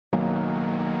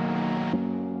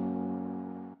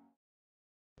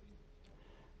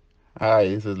Hi,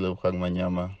 this is Lebogang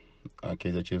Manyama,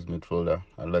 Kaizer Chiefs midfielder.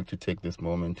 I'd like to take this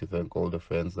moment to thank all the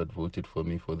fans that voted for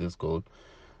me for this goal.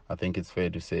 I think it's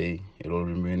fair to say it will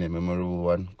remain a memorable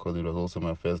one because it was also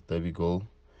my first derby goal,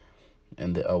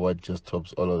 and the award just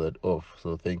tops all of that off.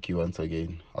 So thank you once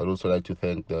again. I'd also like to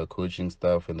thank the coaching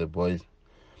staff and the boys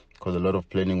because a lot of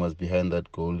planning was behind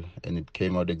that goal, and it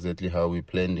came out exactly how we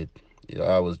planned it. Yeah,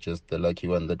 I was just the lucky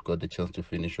one that got the chance to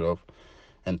finish it off.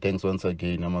 And thanks once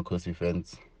again, Amakosi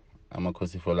fans.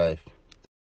 Amakosi for life.